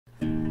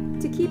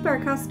To keep our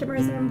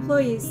customers and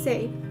employees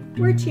safe,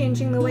 we're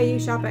changing the way you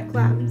shop at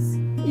Klem's.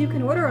 You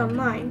can order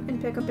online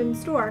and pick up in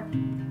store.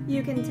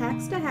 You can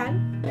text ahead,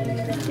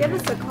 give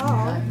us a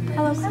call.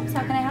 Hello, Klem,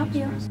 how can I help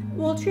you?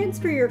 We'll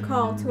transfer your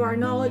call to our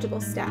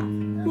knowledgeable staff,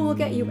 who will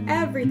get you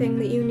everything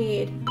that you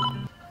need.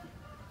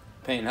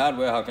 Paint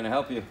Hardware, how can I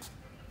help you?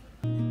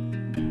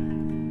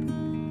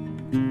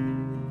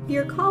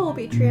 Your call will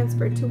be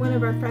transferred to one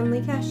of our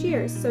friendly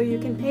cashiers so you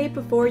can pay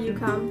before you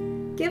come.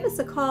 Give us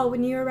a call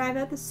when you arrive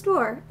at the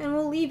store and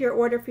we'll leave your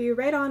order for you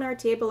right on our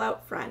table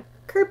out front.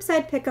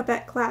 Curbside pickup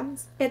at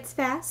Klem's. It's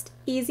fast,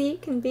 easy,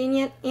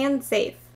 convenient, and safe.